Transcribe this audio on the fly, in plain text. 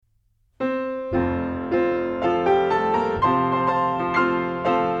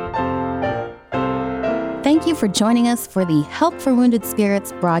you for joining us for the Help for Wounded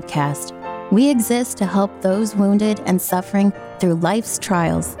Spirits broadcast. We exist to help those wounded and suffering through life's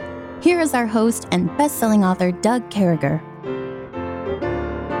trials. Here is our host and best-selling author, Doug Carriger.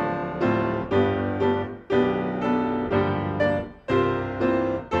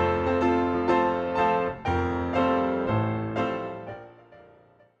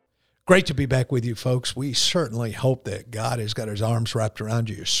 Great to be back with you, folks. We certainly hope that God has got his arms wrapped around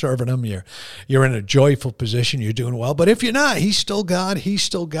you. You're serving him. You're in a joyful position. You're doing well. But if you're not, he's still God. He's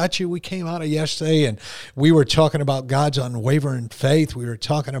still got you. We came out of yesterday and we were talking about God's unwavering faith. We were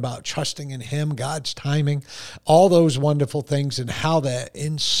talking about trusting in him, God's timing, all those wonderful things, and how that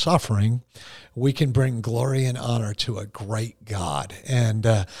in suffering, we can bring glory and honor to a great God. And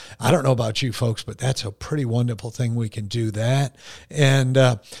I don't know about you folks, but that's a pretty wonderful thing. We can do that. And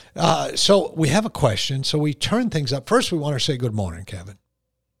so we have a question. So we turn things up. First, we want to say good morning, Kevin.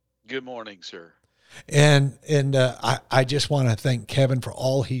 Good morning, sir. And I just want to thank Kevin for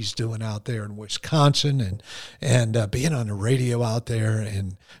all he's doing out there in Wisconsin and being on the radio out there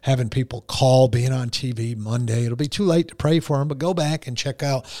and having people call, being on TV Monday. It'll be too late to pray for him, but go back and check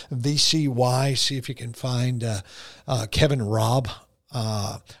out VCY, see if you can find Kevin Raub,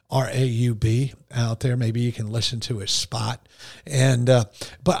 R-A-U-B out there. Maybe you can listen to his spot. And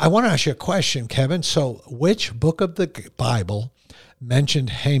but I want to ask you a question, Kevin. So which book of the Bible mentioned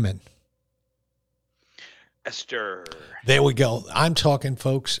Haman? Esther. There we go. I'm talking,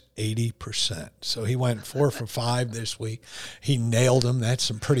 folks, 80%. So he went 4 for 5 this week. He nailed them. That's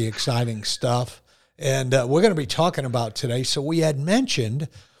some pretty exciting stuff. And we're going to be talking about today. So we had mentioned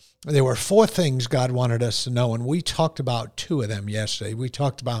there were 4 things God wanted us to know, and we talked about 2 of them yesterday. We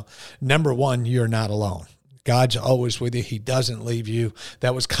talked about, number 1, you're not alone. God's always with you. He doesn't leave you.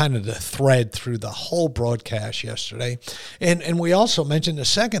 That was kind of the thread through the whole broadcast yesterday. And we also mentioned the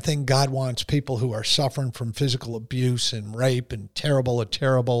second thing, God wants people who are suffering from physical abuse and rape and terrible of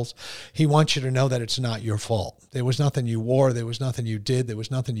terribles. He wants you to know that it's not your fault. There was nothing you wore. There was nothing you did. There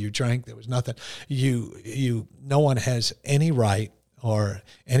was nothing you drank. There was nothing. No one has any right or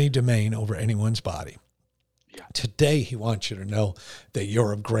any domain over anyone's body. Yeah. Today, he wants you to know that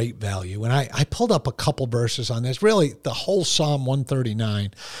you're of great value. And I pulled up a couple verses on this, really the whole Psalm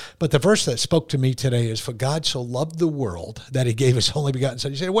 139. But the verse that spoke to me today is, for God so loved the world that he gave his only begotten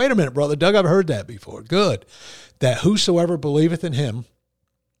son. You say, wait a minute, brother Doug, I've heard that before. Good. That whosoever believeth in him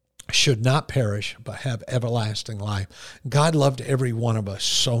should not perish, but have everlasting life. God loved every one of us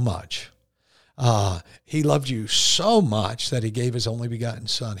so much. He loved you so much that he gave his only begotten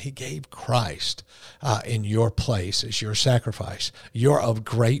son. He gave Christ in your place as your sacrifice. You're of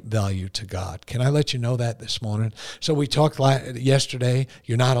great value to God. Can I let you know that this morning? So we talked yesterday,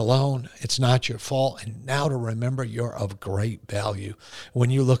 you're not alone. It's not your fault. And now to remember, you're of great value. When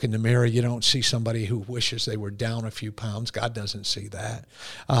you look in the mirror, you don't see somebody who wishes they were down a few pounds. God doesn't see that.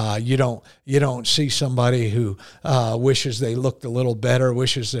 You don't see somebody who wishes they looked a little better,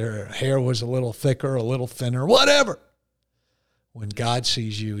 wishes their hair was a little thicker, a little thinner, whatever. When God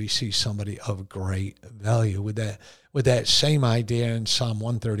sees you, he sees somebody of great value. With that same idea in Psalm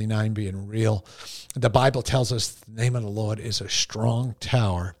 139 being real, the Bible tells us the name of the Lord is a strong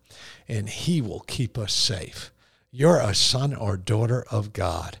tower, and he will keep us safe. You're a son or daughter of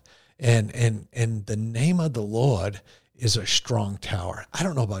God, and the name of the Lord is a strong tower. I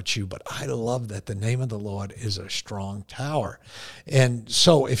don't know about you, but I love that the name of the Lord is a strong tower. And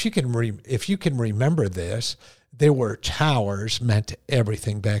so if you can remember this, there were towers meant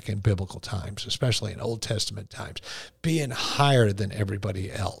everything back in biblical times, especially in Old Testament times, being higher than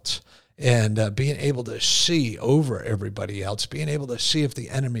everybody else and being able to see over everybody else, being able to see if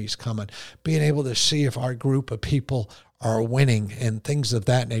the enemy's coming, being able to see if our group of people are winning and things of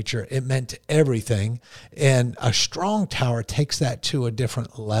that nature. It meant everything. And a strong tower takes that to a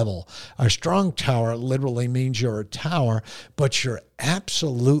different level. A strong tower literally means you're a tower, but you're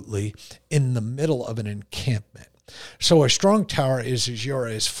absolutely in the middle of an encampment. So a strong tower is you're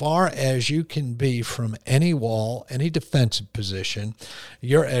as far as you can be from any wall, any defensive position.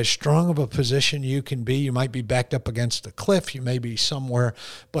 You're as strong of a position you can be. You might be backed up against a cliff. You may be somewhere.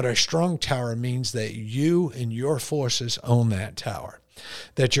 But a strong tower means that you and your forces own that tower,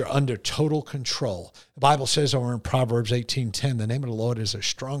 that you're under total control. The Bible says over in Proverbs 18:10, the name of the Lord is a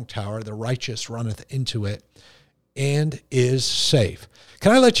strong tower. The righteous runneth into it and is safe.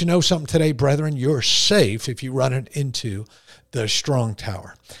 Can I let you know something today, brethren? You're safe if you run it into the strong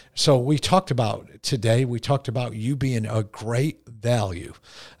tower. So we talked about you being a great value.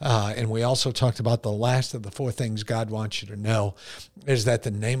 And we also talked about the last of the 4 things God wants you to know is that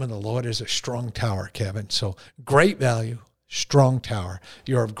the name of the Lord is a strong tower, Kevin. So great value, strong tower.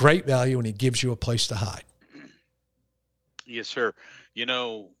 You're of great value, and he gives you a place to hide. Yes, sir. You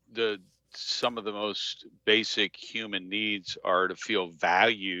know, the some of the most basic human needs are to feel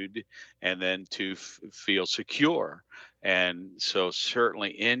valued and then to feel secure. And so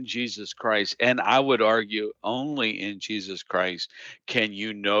certainly in Jesus Christ, and I would argue only in Jesus Christ can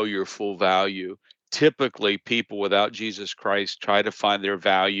you know your full value. Typically, people without Jesus Christ try to find their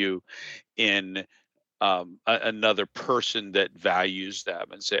value in another person that values them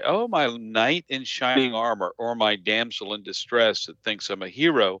and say, "Oh, my knight in shining armor, or my damsel in distress that thinks I'm a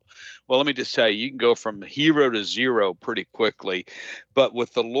hero." Well, let me just tell you, you can go from hero to zero pretty quickly, but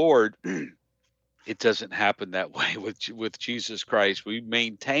with the Lord, it doesn't happen that way with Jesus Christ. We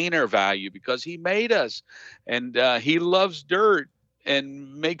maintain our value because He made us, and He loves dirt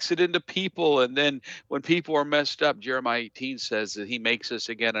and makes it into people. And then when people are messed up, Jeremiah 18 says that He makes us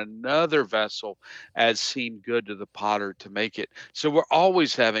again another vessel, as seemed good to the potter to make it. So we're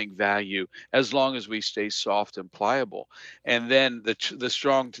always having value as long as we stay soft and pliable. And then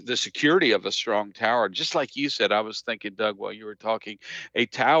the security of a strong tower, just like you said. I was thinking, Doug, while you were talking, a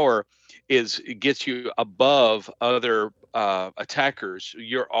tower is it gets you above other attackers.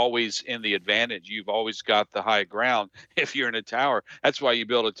 You're always in the advantage. You've always got the high ground if you're in a tower. That's why you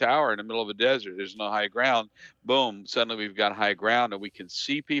build a tower in the middle of a desert. There's no high ground. Boom, suddenly we've got high ground and we can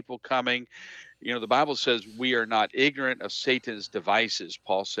see people coming. You know, the Bible says we are not ignorant of Satan's devices,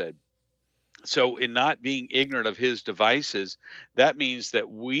 Paul said. So in not being ignorant of his devices, that means that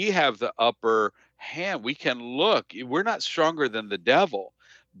we have the upper hand. We can look. We're not stronger than the devil,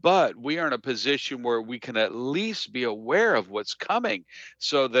 but we are in a position where we can at least be aware of what's coming,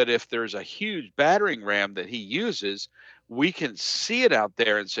 so that if there's a huge battering ram that he uses, we can see it out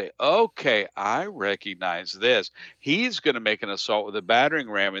there and say, okay, I recognize this. He's going to make an assault with a battering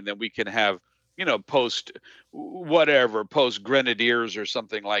ram, and then we can have, post grenadiers or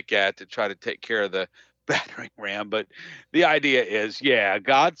something like that to try to take care of the battering ram. But the idea is, yeah,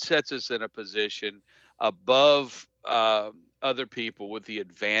 God sets us in a position above other people with the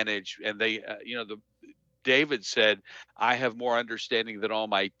advantage. And David said, I have more understanding than all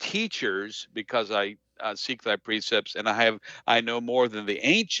my teachers, because I seek thy precepts, and I know more than the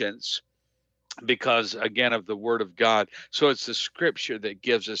ancients, because again of the word of God. So it's the scripture that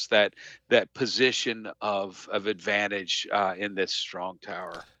gives us that position of advantage in this strong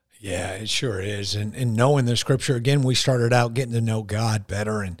tower. Yeah, it sure is. And knowing the scripture, again, we started out getting to know God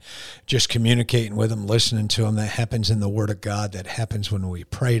better and just communicating with him, listening to him. That happens in the word of God. That happens when we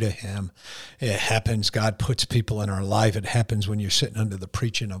pray to him. It happens. God puts people in our life. It happens when you're sitting under the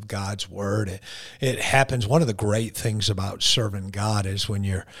preaching of God's word. It happens. One of the great things about serving God is when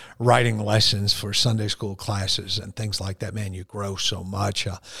you're writing lessons for Sunday school classes and things like that, man, you grow so much.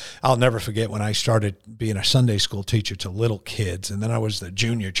 I'll never forget when I started being a Sunday school teacher to little kids, and then I was the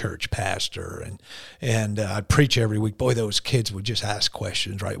junior church pastor, and I'd preach every week. Boy, those kids would just ask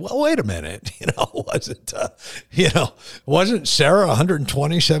questions, right? Well, wait a minute, wasn't Sarah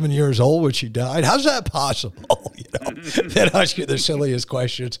 127 years old when she died? How's that possible? They'd ask you the silliest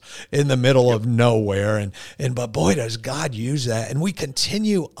questions in the middle of nowhere, but boy, does God use that. And we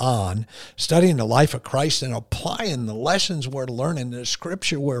continue on studying the life of Christ and applying the lessons we're learning, the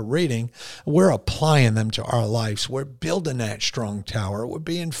scripture we're reading. We're applying them to our lives. We're building that strong tower. We're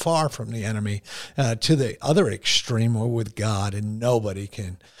being far from the enemy. To the other extreme, we're with God, and nobody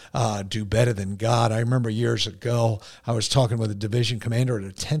can do better than God. I remember years ago, I was talking with a division commander at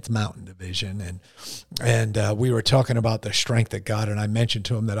the 10th Mountain Division, and we were talking about the strength of God, and I mentioned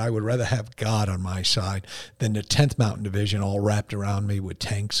to him that I would rather have God on my side than the 10th Mountain Division all wrapped around me with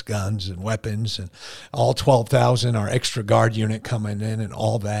tanks, guns, and weapons, and all 12,000, our extra guard unit coming in and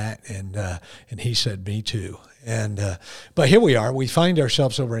all that, and he said, me too. But here we are. We find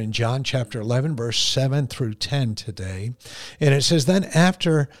ourselves over in John chapter 11, verse 7 through 10 today. And it says, then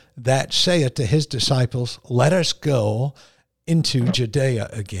after that saith to his disciples, let us go into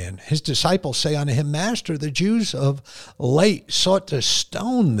Judea again. His disciples say unto him, Master, the Jews of late sought to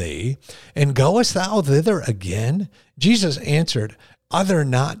stone thee, and goest thou thither again? Jesus answered, are there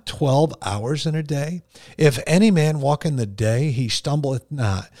not 12 hours in a day? If any man walk in the day, he stumbleth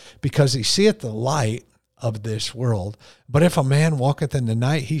not, because he seeth the light of this world. But if a man walketh in the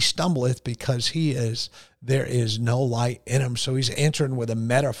night, he stumbleth, because there is no light in him. So he's answering with a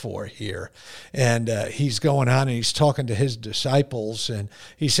metaphor here. And he's going on and he's talking to his disciples, and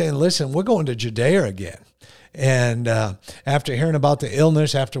he's saying, listen, we're going to Judea again. And after hearing about the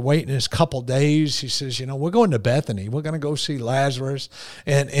illness, after waiting his couple days, he says, we're going to Bethany. We're going to go see Lazarus.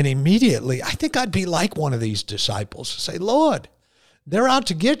 And immediately, I think I'd be like one of these disciples to say, Lord, they're out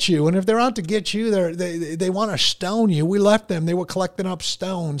to get you. And if they're out to get you, they want to stone you. We left them. They were collecting up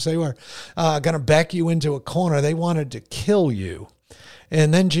stones. They were going to back you into a corner. They wanted to kill you.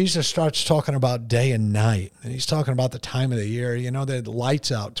 And then Jesus starts talking about day and night. And he's talking about the time of the year. You know, the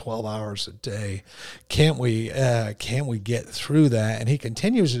lights out 12 hours a day. Can't we get through that? And he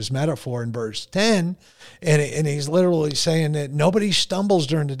continues his metaphor in verse 10. And he's literally saying that nobody stumbles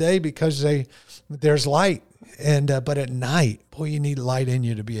during the day because there's light. But at night, boy, you need light in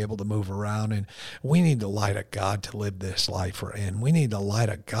you to be able to move around. And we need the light of God to live this life we're in. We need the light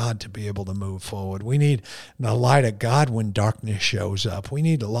of God to be able to move forward. We need the light of God when darkness shows up. We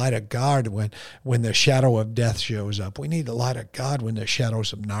need the light of God when the shadow of death shows up. We need the light of God when the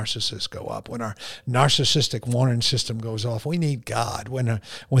shadows of narcissists go up, when our narcissistic warning system goes off. We need God when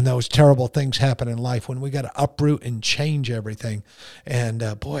those terrible things happen in life, when we got to uproot and change everything.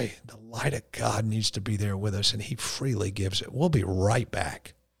 And boy, the light of God needs to be there with us, and he freely gives it. We'll be right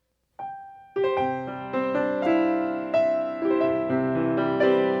back.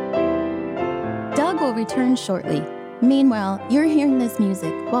 Doug will return shortly. Meanwhile, you're hearing this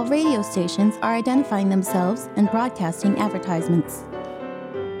music while radio stations are identifying themselves and broadcasting advertisements.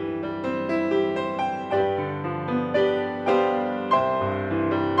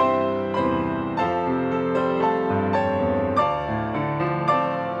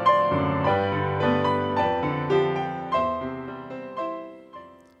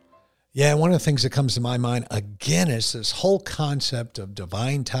 Yeah, one of the things that comes to my mind, again, is this whole concept of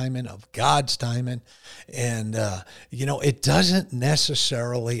divine timing, of God's timing. And, it doesn't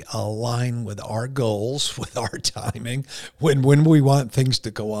necessarily align with our goals, with our timing, when we want things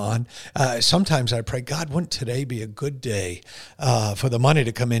to go on. Sometimes I pray, God, wouldn't today be a good day for the money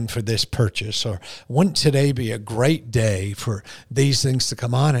to come in for this purchase? Or wouldn't today be a great day for these things to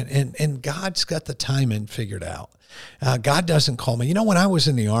come on? And God's got the timing figured out. God doesn't call me. You know, when I was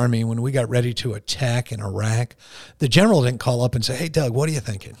in the Army, when we got ready to attack in Iraq, the general didn't call up and say, hey, Doug, what are you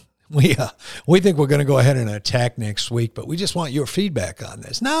thinking? We think we're going to go ahead and attack next week, but we just want your feedback on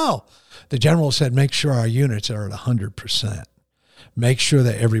this. No, the general said, make sure our units are at 100%. Make sure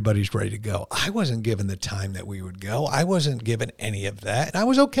that everybody's ready to go. I wasn't given the time that we would go. I wasn't given any of that, and I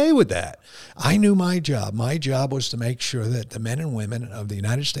was okay with that. I knew my job. My job was to make sure that the men and women of the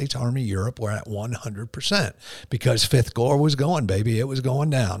United States Army Europe were at 100%, because 5th Corps was going, baby. It was going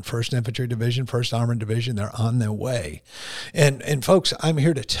down. 1st Infantry Division, 1st Armored Division, they're on their way. And folks, I'm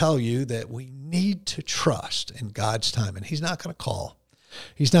here to tell you that we need to trust in God's time, and he's not going to call.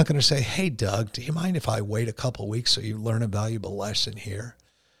 He's not going to say, hey, Doug, do you mind if I wait a couple of weeks so you learn a valuable lesson here?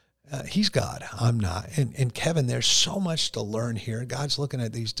 He's God. I'm not. And Kevin, there's so much to learn here. God's looking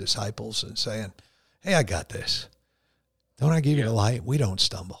at these disciples and saying, hey, I got this. Don't I give you the light? We don't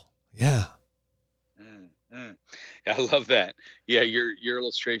stumble. Yeah. I love that. Yeah, your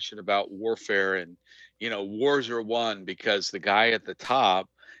illustration about warfare, and, wars are won because the guy at the top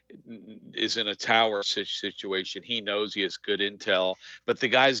is in a tower situation. He knows he has good intel, but the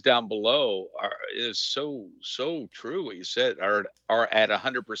guys down below is so true. What you said are at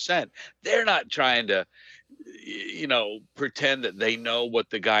 100%. They're not trying to, pretend that they know what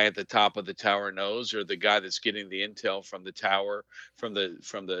the guy at the top of the tower knows, or the guy that's getting the intel from the tower, from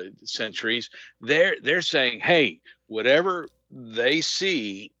the sentries. They're saying, hey, whatever they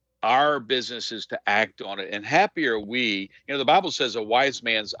see, our business is to act on it. And happy are we. The Bible says a wise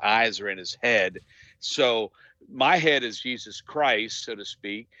man's eyes are in his head. So my head is Jesus Christ, so to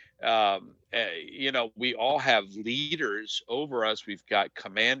speak. We all have leaders over us. We've got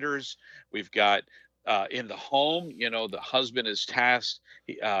commanders. We've got in the home, the husband is tasked.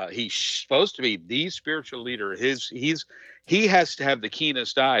 He's supposed to be the spiritual leader. He has to have the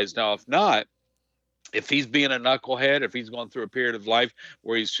keenest eyes. Now, if not, if he's being a knucklehead, if he's going through a period of life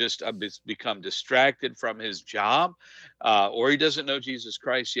where he's just become distracted from his job, or he doesn't know Jesus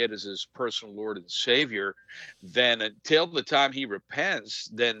Christ yet as his personal Lord and Savior, then until the time he repents,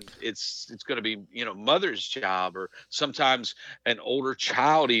 then it's going to be, mother's job, or sometimes an older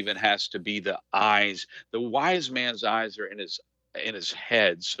child even has to be the eyes. The wise man's eyes are in his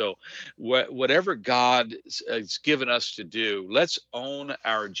head. So whatever God has given us to do, let's own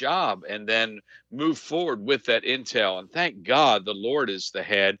our job and then move forward with that intel. And thank God the Lord is the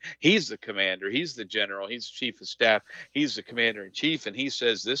head. He's the commander. He's the general. He's the chief of staff. He's the commander in chief. And he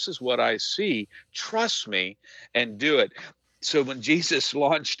says, this is what I see. Trust me and do it. So when Jesus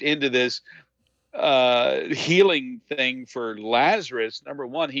launched into this healing thing for Lazarus, number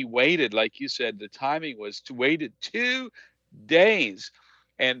one, he waited, like you said, the timing was to waited 2 days,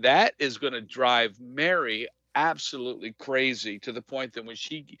 and that is going to drive Mary absolutely crazy, to the point that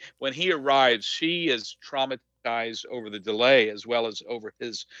when he arrives, she is traumatized. over the delay as well as over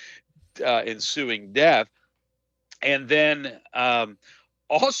his ensuing death. And then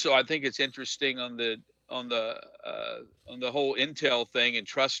also, I think it's interesting on the whole intel thing and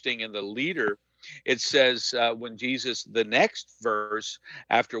trusting in the leader. It says when Jesus, the next verse,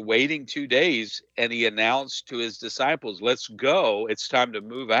 after waiting 2 days, and he announced to his disciples, "Let's go. It's time to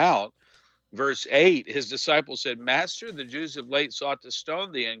move out." Verse 8, his disciples said, "Master, the Jews have late sought to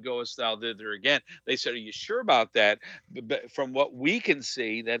stone thee, and goest thou thither again?" They said, "Are you sure about that? But from what we can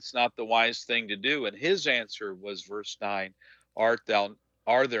see, that's not the wise thing to do." And his answer was, verse 9, are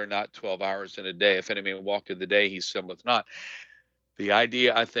there not 12 hours in a day? If any man walk in the day, he stumbleth not. The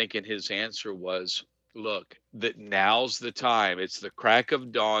idea, I think, in his answer was, look, that now's the time. It's the crack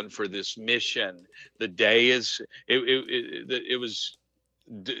of dawn for this mission. The day is, it was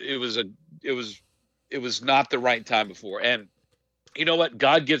not the right time before. And you know what?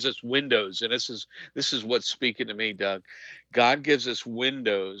 God gives us windows, and this is what's speaking to me, Doug. God gives us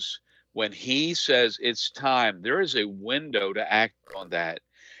windows when he says it's time. There is a window to act on that.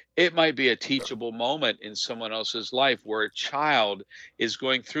 It might be a teachable moment in someone else's life where a child is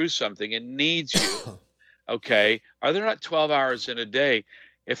going through something and needs you. Okay. Are there not 12 hours in a day?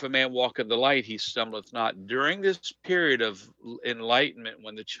 If a man walk in the light, he stumbleth not. During this period of enlightenment,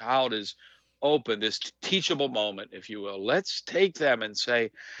 when the child is open, this teachable moment, if you will, let's take them and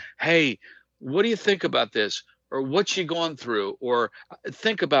say, "Hey, what do you think about this?" Or "What you going through?" Or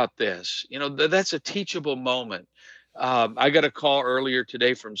 "Think about this." You know, that's a teachable moment. I got a call earlier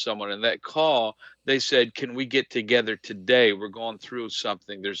today from someone, and that call, they said, "Can we get together today? We're going through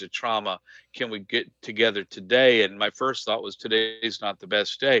something. There's a trauma. Can we get together today?" And my first thought was, today's not the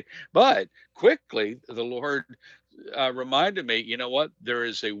best day. But quickly, the Lord reminded me, you know what? There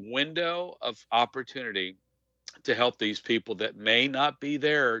is a window of opportunity to help these people that may not be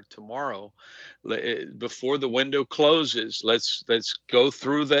there tomorrow. Before the window closes, let's go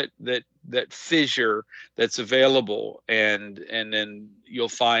through that fissure that's available, and then you'll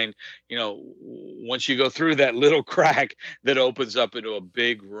find, you know, once you go through that little crack, that opens up into a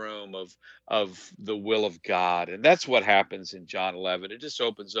big room of the will of God. And that's what happens in John 11. It just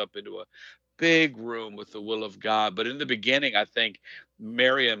opens up into a big room with the will of God. But in the beginning, I think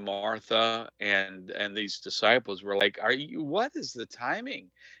Mary and Martha and these disciples were like, what is the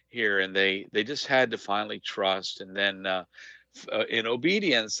timing here? And they just had to finally trust. And then in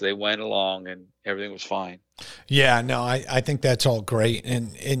obedience, they went along and everything was fine. Yeah, no, I think that's all great.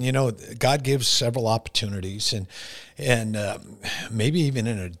 And you know, God gives several opportunities, and maybe even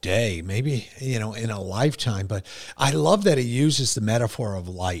in a day, maybe, you know, in a lifetime. But I love that he uses the metaphor of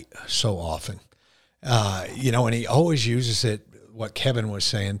light so often. You know, and he always uses it, what Kevin was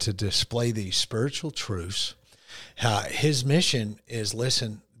saying, to display these spiritual truths. His mission is,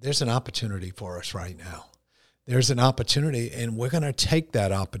 listen, there's an opportunity for us right now. There's an opportunity, and we're going to take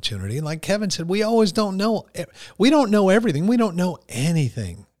that opportunity. Like Kevin said, we always don't know. We don't know everything. We don't know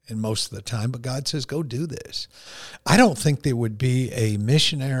anything in most of the time, but God says, go do this. I don't think there would be a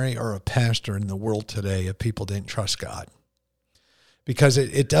missionary or a pastor in the world today if people didn't trust God, because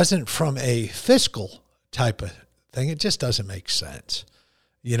it doesn't, from a fiscal type of thing, it just doesn't make sense.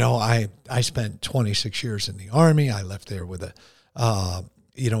 You know, I spent 26 years in the Army. I left there with a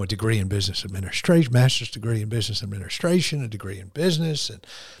degree in business administration, master's degree in business administration, a degree in business. And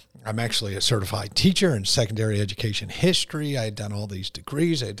I'm actually a certified teacher in secondary education history. I had done all these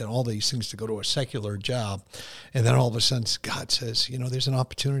degrees. I had done all these things to go to a secular job. And then all of a sudden, God says, you know, there's an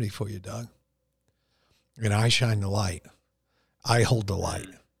opportunity for you, Doug. And I shine the light. I hold the light.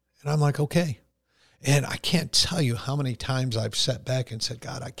 And I'm like, okay. And I can't tell you how many times I've sat back and said,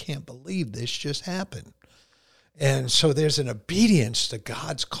 God, I can't believe this just happened. And so there's an obedience to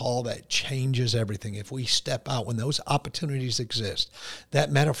God's call that changes everything. If we step out when those opportunities exist,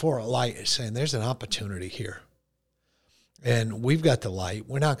 that metaphor of light is saying there's an opportunity here. And we've got the light.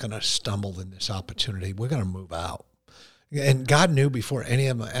 We're not going to stumble in this opportunity. We're going to move out. And God knew before any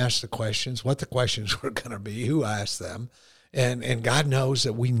of them asked the questions, what the questions were going to be, who asked them. And God knows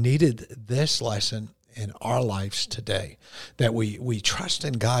that we needed this lesson in our lives today, that we trust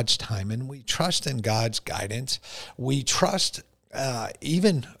in God's time, and we trust in God's guidance. We trust,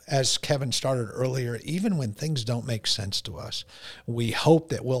 even as Kevin started earlier, even when things don't make sense to us, we hope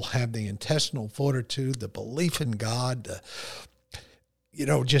that we'll have the intestinal fortitude, the belief in God,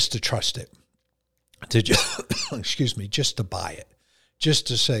 just to trust it, to just to buy it, just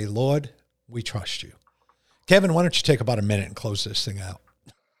to say, Lord, we trust you. Kevin, why don't you take about a minute and close this thing out?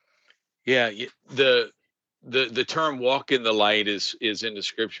 Yeah, the term walk in the light is in the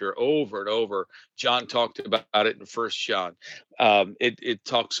scripture over and over. John talked about it in First John. It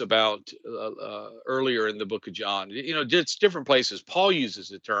talks about earlier in the book of John, just different places. Paul uses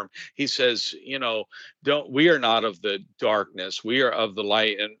the term. He says, we are not of the darkness, we are of the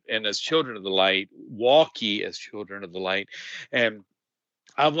light, and as children of the light, walk ye as children of the light. And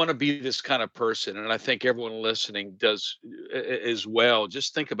I want to be this kind of person, and I think everyone listening does as well.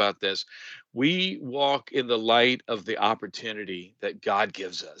 Just think about this. We walk in the light of the opportunity that God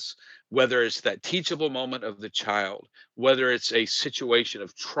gives us, whether it's that teachable moment of the child, whether it's a situation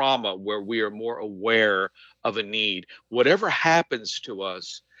of trauma where we are more aware of a need. Whatever happens to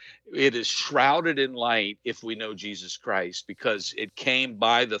us, it is shrouded in light if we know Jesus Christ, because it came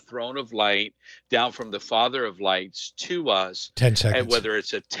by the throne of light down from the Father of lights to us. 10 seconds. And whether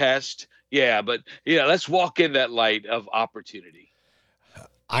it's a test, let's walk in that light of opportunity.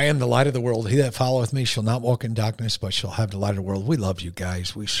 I am the light of the world. He that followeth me shall not walk in darkness, but shall have the light of the world. We love you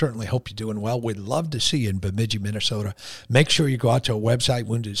guys. We certainly hope you're doing well. We'd love to see you in Bemidji, Minnesota. Make sure you go out to our website,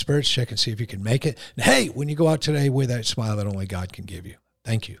 Wounded Spirits, check and see if you can make it. And hey, when you go out today, wear that smile that only God can give you.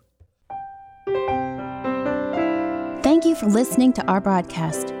 Thank you. Thank you for listening to our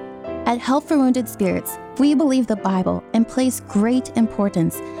broadcast. At Help for Wounded Spirits, we believe the Bible and place great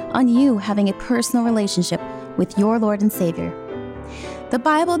importance on you having a personal relationship with your Lord and Savior. The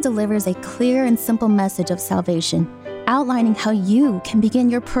Bible delivers a clear and simple message of salvation, outlining how you can begin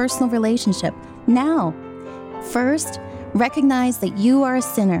your personal relationship now. First, recognize that you are a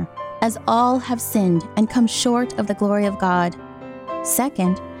sinner, as all have sinned and come short of the glory of God.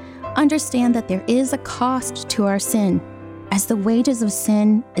 Second, understand that there is a cost to our sin, as the wages of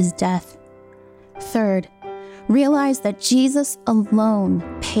sin is death. Third, realize that Jesus alone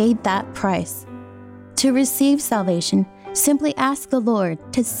paid that price. To receive salvation, simply ask the Lord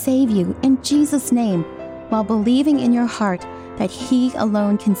to save you in Jesus' name, while believing in your heart that He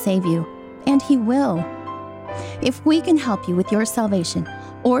alone can save you, and He will. If we can help you with your salvation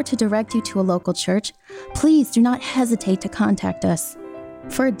or to direct you to a local church, please do not hesitate to contact us.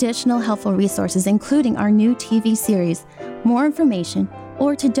 For additional helpful resources, including our new TV series, more information,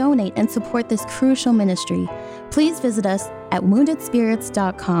 or to donate and support this crucial ministry, please visit us at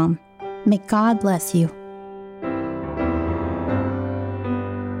woundedspirits.com. May God bless you.